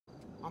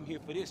I'm here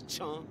for this,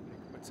 chum.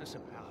 What's this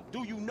about?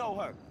 Do you know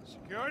her?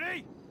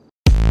 Security?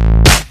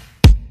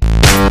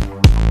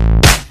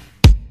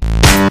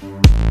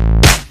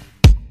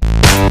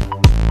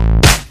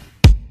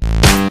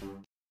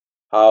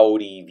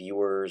 Howdy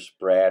viewers,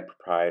 Brad,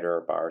 proprietor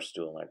of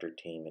Barstool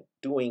Entertainment,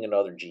 doing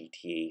another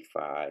GTA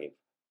 5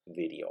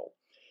 video.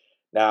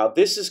 Now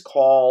this is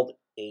called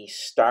a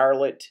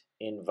Starlet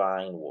in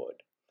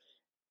Vinewood.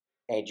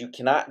 And you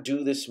cannot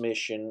do this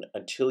mission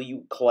until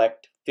you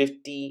collect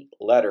 50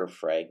 letter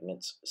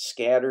fragments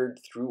scattered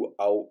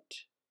throughout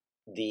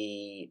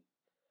the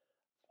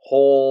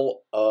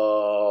whole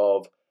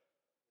of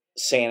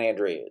San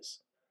Andreas.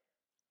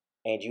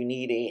 And you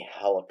need a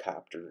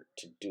helicopter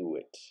to do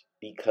it,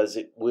 because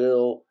it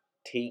will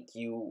take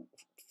you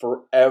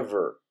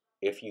forever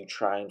if you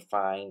try and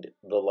find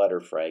the letter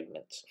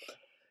fragments.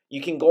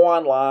 You can go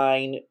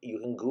online, you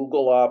can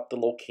Google up the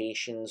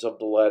locations of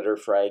the letter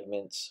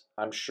fragments.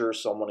 I'm sure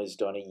someone has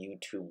done a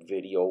YouTube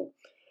video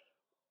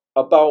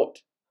about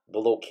the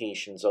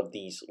locations of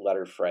these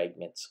letter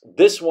fragments.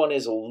 This one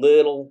is a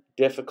little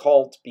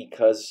difficult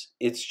because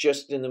it's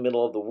just in the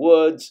middle of the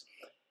woods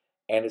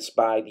and it's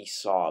by the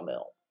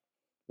sawmill.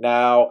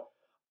 Now,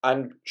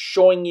 I'm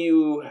showing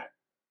you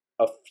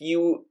a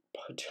few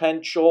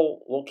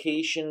potential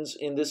locations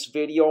in this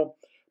video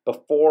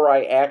before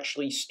I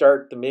actually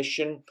start the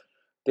mission.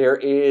 There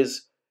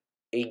is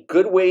a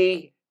good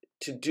way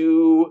to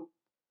do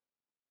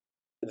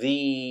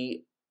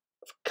the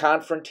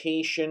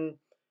confrontation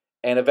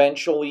and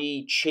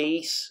eventually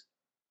chase,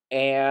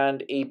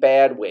 and a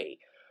bad way.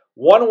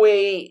 One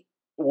way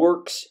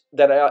works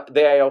that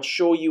I'll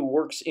show you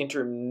works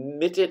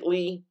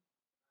intermittently,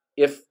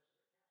 if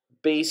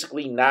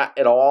basically not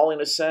at all in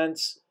a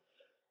sense,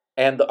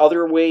 and the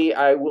other way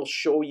I will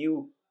show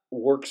you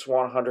works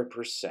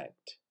 100%.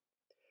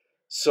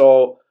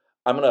 So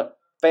I'm going to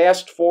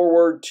fast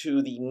forward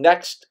to the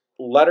next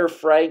letter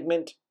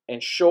fragment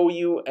and show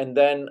you, and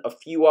then a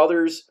few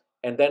others,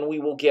 and then we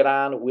will get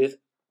on with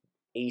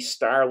a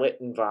Starlet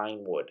in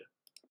Vinewood.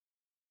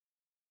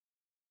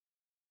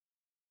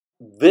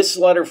 This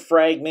letter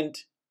fragment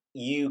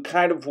you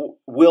kind of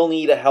will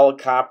need a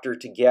helicopter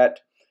to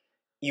get.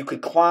 You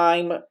could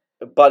climb,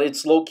 but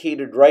it's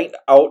located right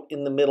out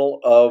in the middle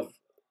of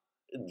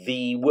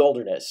the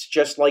wilderness,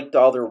 just like the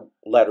other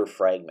letter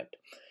fragment.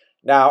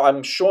 Now,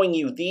 I'm showing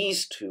you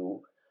these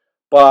two,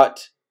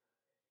 but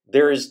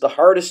there is the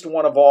hardest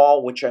one of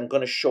all, which I'm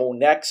going to show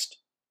next.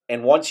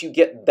 And once you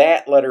get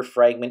that letter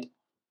fragment,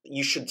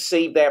 you should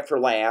save that for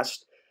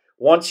last.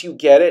 Once you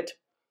get it,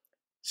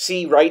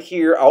 see right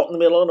here out in the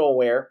middle of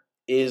nowhere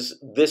is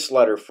this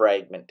letter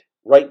fragment,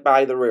 right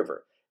by the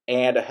river.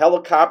 And a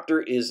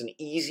helicopter is an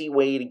easy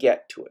way to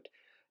get to it.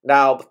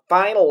 Now, the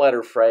final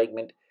letter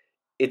fragment,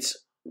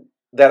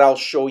 that I'll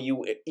show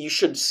you, you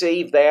should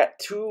save that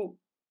to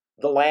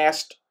the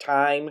last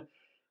time.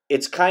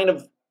 It's kind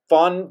of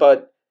fun,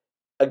 but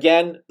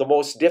again, the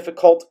most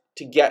difficult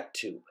to get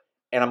to.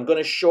 And I'm going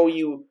to show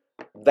you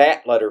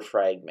that letter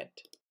fragment.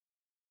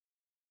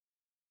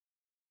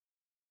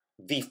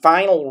 The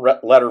final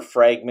letter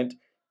fragment,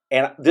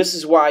 and this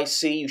is why I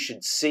say you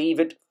should save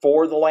it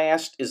for the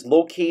last, is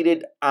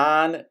located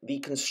on the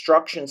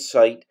construction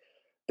site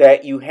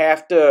that you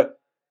have to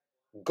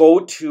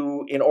go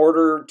to in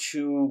order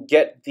to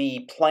get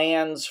the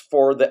plans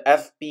for the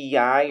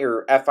FBI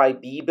or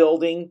FIB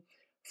building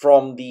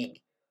from the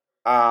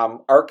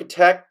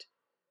architect.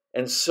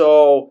 And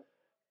so,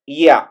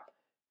 yeah,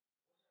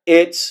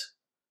 it's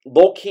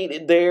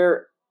located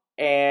there,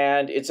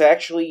 and it's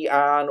actually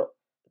on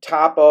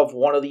top of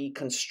one of the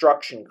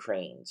construction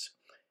cranes.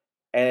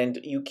 And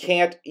you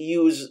can't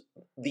use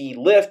the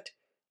lift,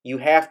 you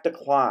have to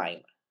climb.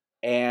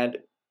 And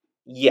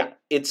yeah,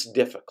 it's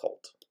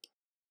difficult.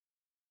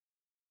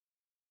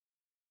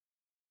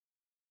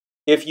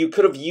 If you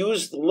could have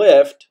used the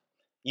lift,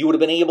 you would have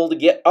been able to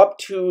get up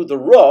to the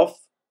roof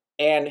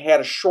and had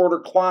a shorter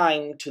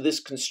climb to this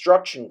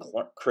construction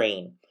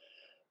crane.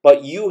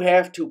 But you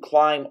have to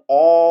climb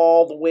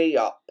all the way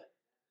up,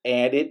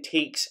 and it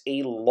takes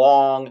a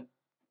long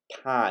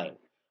time.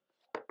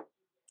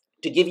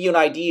 To give you an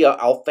idea,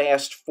 I'll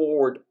fast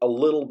forward a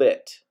little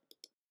bit.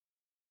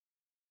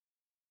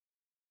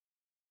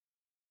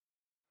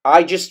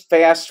 I just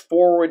fast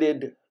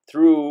forwarded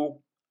through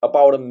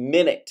about a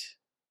minute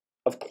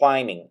of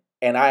climbing,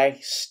 and I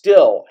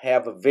still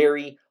have a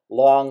very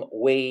long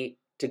way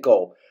to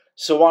go.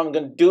 So what I'm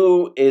going to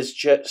do is,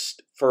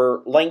 just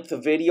for length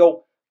of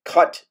video,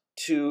 cut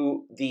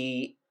to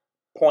the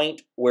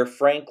point where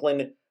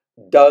Franklin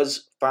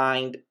does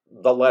find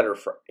the letter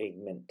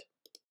fragment.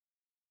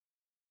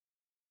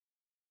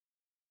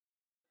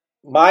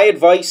 My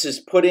advice is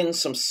put in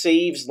some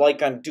saves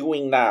like I'm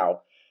doing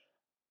now.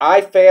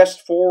 I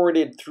fast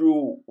forwarded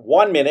through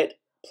 1 minute,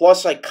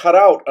 plus I cut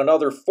out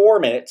another 4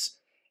 minutes,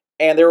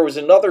 and there was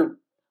another,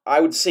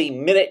 I would say,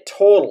 minute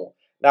total.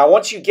 Now,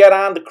 once you get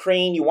on the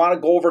crane, you want to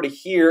go over to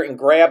here and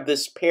grab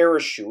this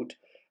parachute,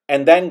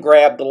 and then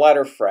grab the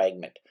letter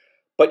fragment.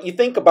 But you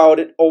think about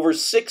it, over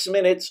 6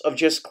 minutes of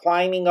just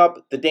climbing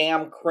up the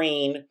damn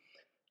crane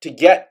to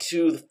get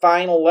to the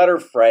final letter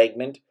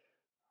fragment,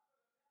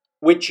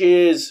 which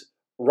is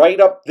right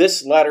up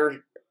this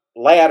ladder,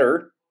 right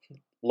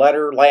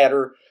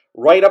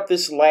up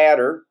this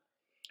ladder.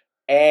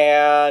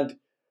 And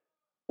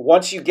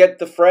once you get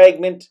the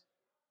fragment,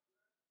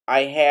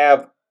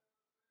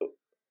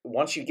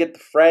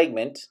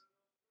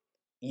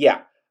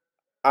 yeah,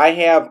 I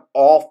have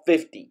all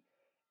 50.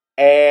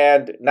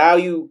 And now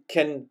you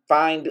can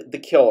find the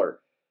killer.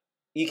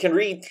 You can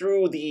read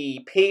through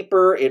the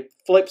paper. It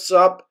flips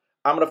up.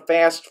 I'm going to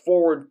fast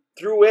forward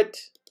through it.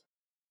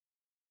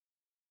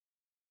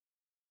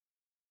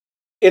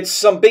 It's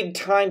some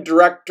big-time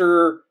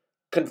director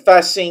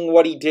confessing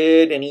what he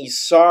did, and he's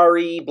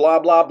sorry, blah,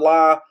 blah,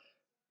 blah.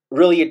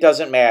 Really, it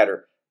doesn't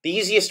matter. The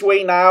easiest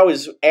way now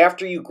is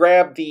after you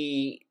grab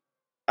the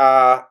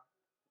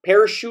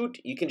parachute,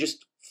 you can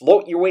just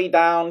float your way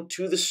down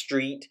to the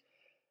street.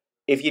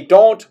 If you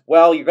don't,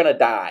 well, you're going to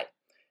die.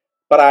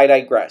 But I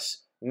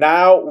digress.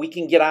 Now we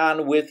can get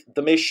on with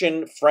the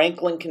mission.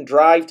 Franklin can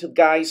drive to the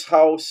guy's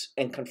house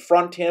and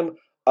confront him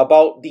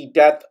about the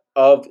death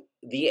of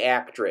the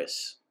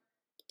actress.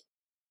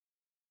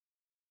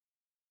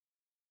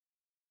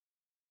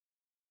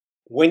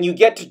 When you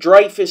get to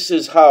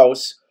Dreyfus's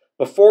house,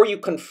 before you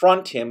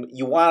confront him,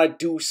 you want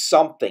to do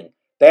something.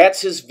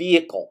 That's his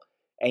vehicle,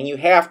 and you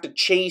have to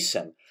chase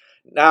him.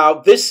 Now,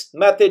 this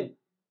method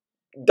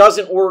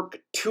doesn't work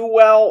too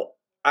well,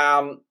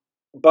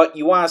 but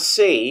you want to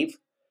save.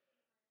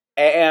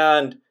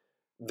 And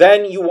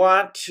then you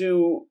want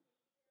to,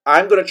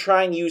 I'm going to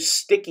try and use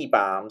sticky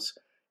bombs.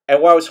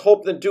 And what I was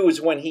hoping to do is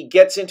when he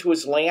gets into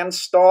his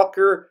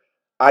Landstalker,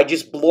 I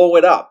just blow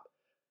it up.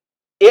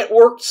 It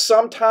worked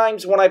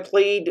sometimes when I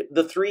played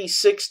the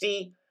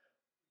 360,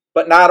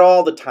 but not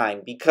all the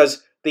time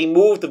because they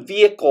moved the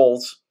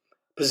vehicles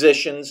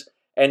positions.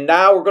 And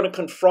now we're going to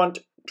confront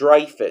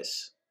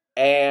Dreyfus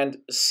and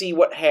see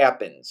what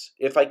happens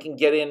if I can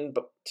get in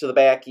to the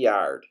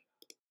backyard.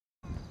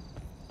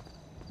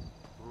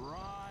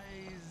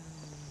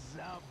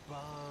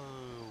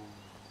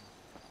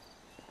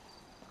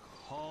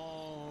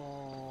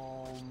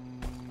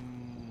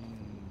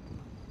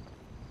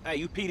 Hey,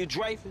 you Peter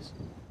Dreyfus?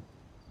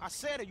 I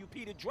said it, you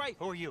Peter Dreyfus.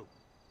 Who are you?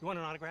 You want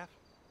an autograph?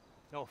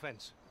 No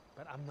offense,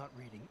 but I'm not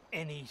reading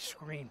any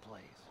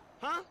screenplays.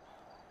 Huh?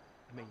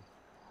 I mean,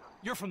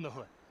 you're from the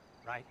hood,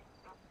 right?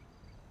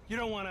 You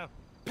don't want to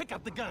pick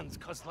up the guns,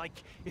 because,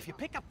 like, if you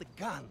pick up the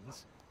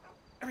guns,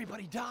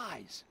 everybody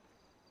dies.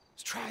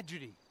 It's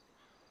tragedy,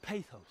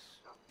 pathos,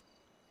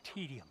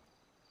 tedium.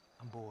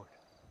 I'm bored.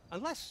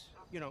 Unless,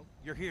 you know,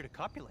 you're here to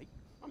copulate.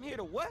 I'm here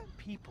to what?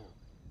 People,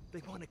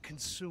 they want to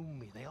consume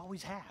me. They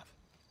always have.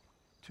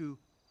 To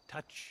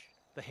touch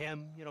the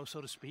hem, you know,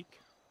 so to speak.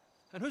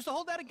 And who's to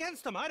hold that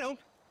against them? I don't.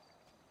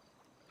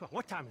 Well,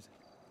 what time is it?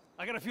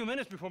 I got a few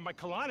minutes before my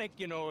colonic,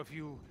 you know, if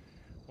you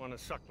want to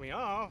suck me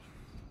off,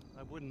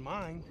 I wouldn't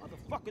mind.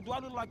 Motherfucker, do I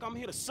look like I'm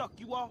here to suck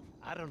you off?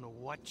 I don't know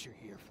what you're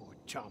here for,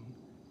 chum.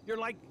 You're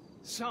like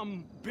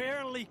some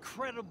barely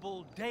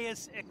credible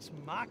deus ex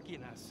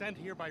machina sent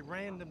here by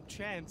random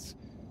chance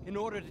in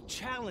order to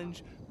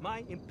challenge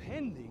my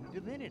impending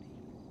divinity.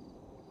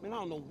 Man, I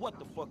don't know what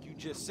the fuck you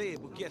just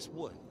said, but guess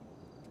what?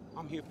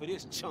 I'm here for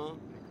this, chum.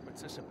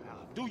 What's this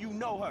about? Do you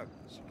know her?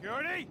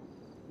 Security?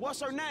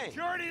 What's her name?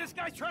 Security, this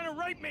guy's trying to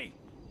rape me!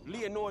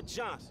 Leonore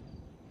Johnson.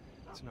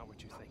 That's not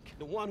what you think.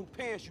 The one who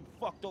pants you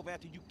fucked over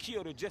after you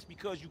killed her just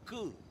because you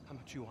could. How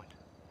much you want?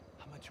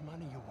 How much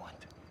money you want?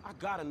 I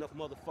got enough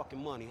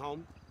motherfucking money,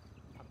 homie.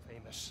 I'm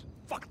famous.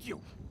 Fuck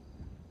you!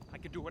 I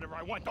can do whatever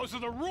I want. Those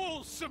are the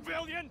rules,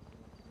 civilian!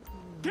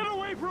 Get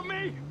away from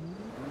me!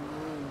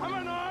 I'm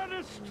an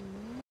artist!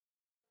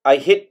 I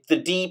hit the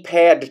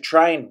D-pad to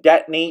try and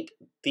detonate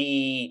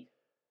the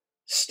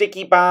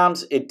sticky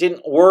bombs. It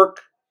didn't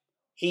work.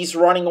 He's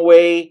running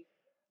away.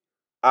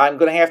 I'm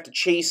going to have to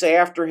chase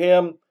after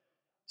him.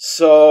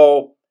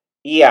 So,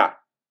 yeah.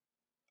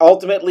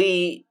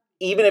 Ultimately,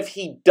 even if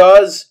he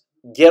does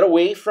get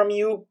away from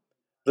you,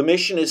 the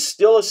mission is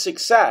still a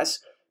success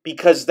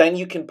because then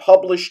you can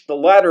publish the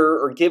letter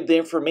or give the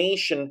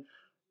information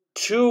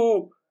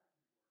to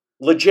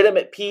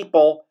legitimate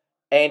people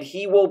and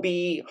he will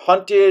be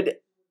hunted,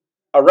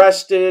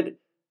 arrested,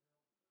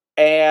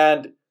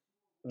 and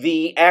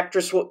the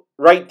actress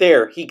right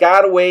there. He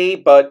got away,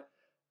 but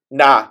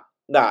nah.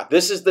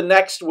 This is the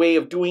next way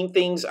of doing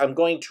things. I'm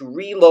going to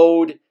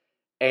reload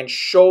and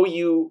show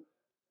you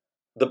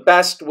the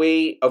best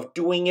way of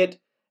doing it.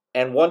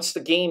 And once the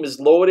game is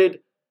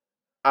loaded,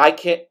 I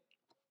can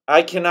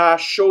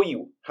show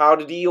you how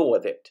to deal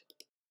with it.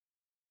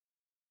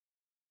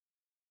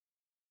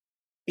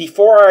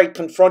 Before I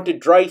confronted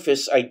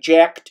Dreyfus, I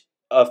jacked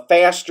a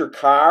faster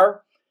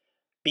car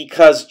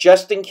because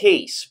just in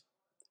case.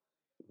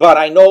 But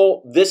I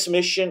know this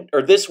mission,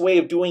 or this way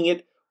of doing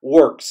it,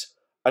 works.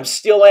 I'm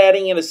still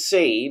adding in a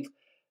save.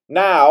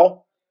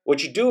 Now,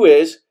 what you do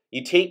is,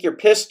 you take your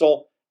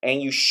pistol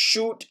and you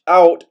shoot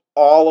out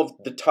all of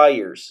the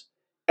tires.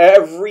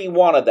 Every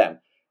one of them.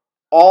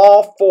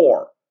 All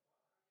 4.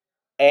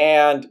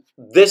 And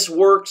this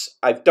works.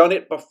 I've done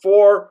it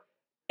before.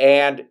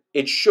 and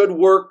it should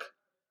work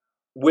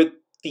with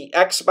the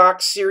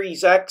Xbox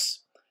Series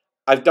X.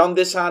 I've done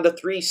this on the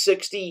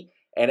 360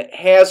 and it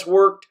has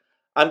worked.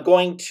 I'm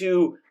going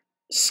to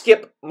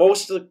skip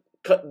most of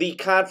the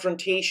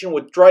confrontation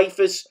with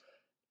Dreyfus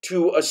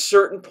to a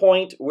certain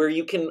point where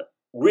you can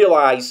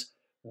realize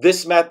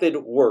this method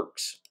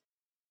works.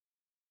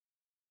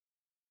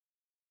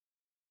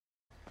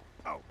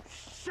 Oh,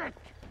 shit!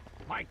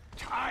 My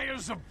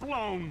tires are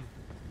blown!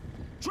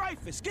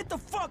 Dreyfus, get the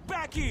fuck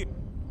back here!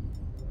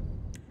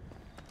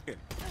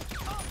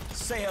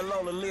 Say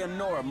hello to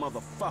Leonora,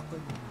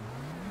 motherfucker.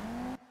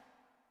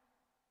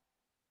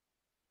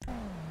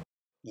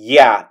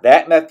 Yeah,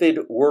 that method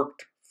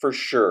worked for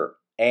sure,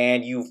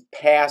 and you've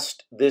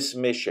passed this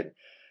mission.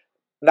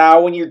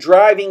 Now, when you're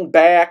driving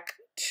back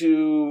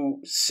to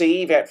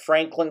save at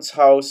Franklin's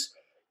house,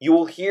 you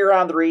will hear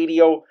on the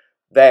radio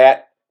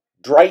that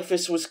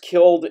Dreyfus was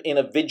killed in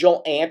a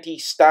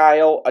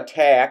vigilante-style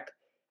attack,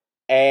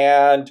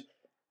 and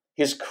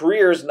his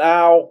career is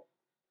now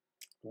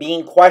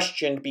being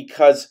questioned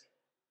because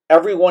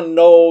everyone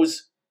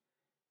knows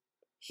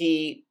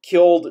he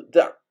killed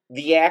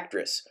the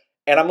actress.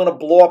 And I'm going to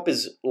blow up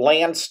his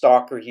land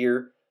stalker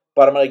here,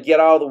 but I'm going to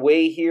get out of the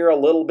way here a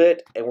little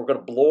bit, and we're going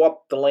to blow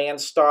up the land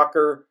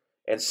stalker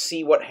and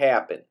see what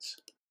happens.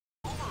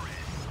 And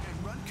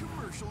run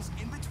commercials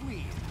in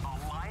between.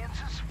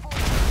 Alliances formed.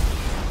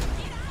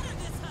 Get out of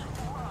this hut!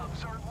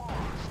 Loves are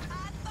lost.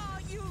 I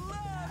thought you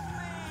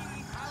loved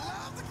me! I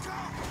love the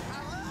coke.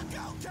 I love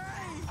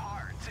cocaine.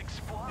 Hearts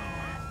explode.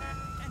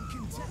 And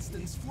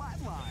contestants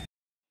flatline.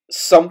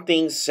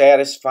 Something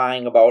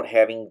satisfying about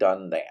having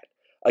done that.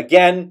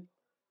 Again,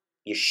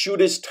 you shoot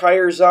his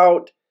tires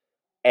out,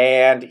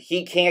 and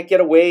he can't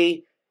get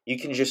away. You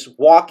can just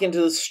walk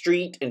into the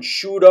street and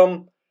shoot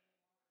him.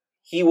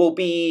 He will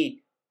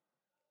be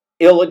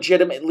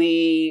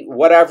illegitimately,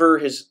 whatever,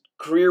 his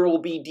career will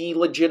be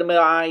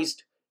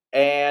delegitimized,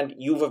 and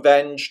you've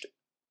avenged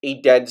a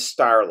dead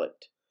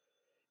starlet.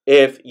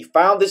 If you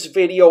found this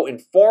video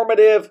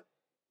informative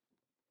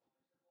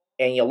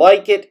and you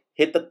like it,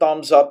 hit the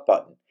thumbs up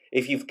button.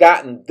 If you've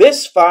gotten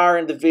this far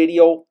in the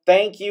video,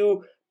 thank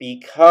you,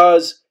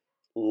 because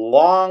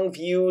long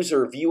views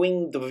or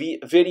viewing the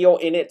video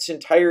in its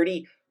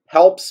entirety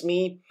helps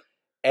me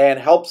and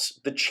helps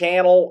the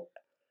channel.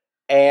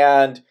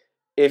 And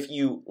if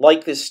you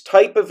like this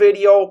type of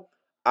video,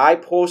 I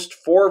post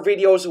 4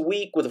 videos a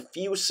week with a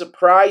few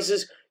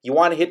surprises. You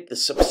want to hit the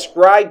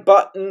subscribe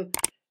button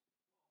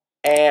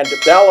and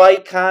the bell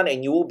icon,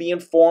 and you will be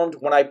informed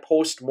when I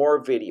post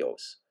more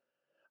videos.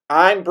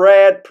 I'm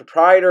Brad,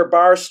 proprietor of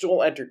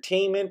Barstool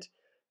Entertainment.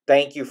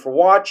 Thank you for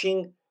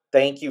watching.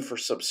 Thank you for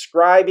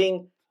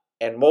subscribing.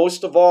 And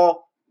most of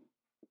all,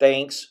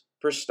 thanks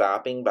for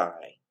stopping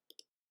by.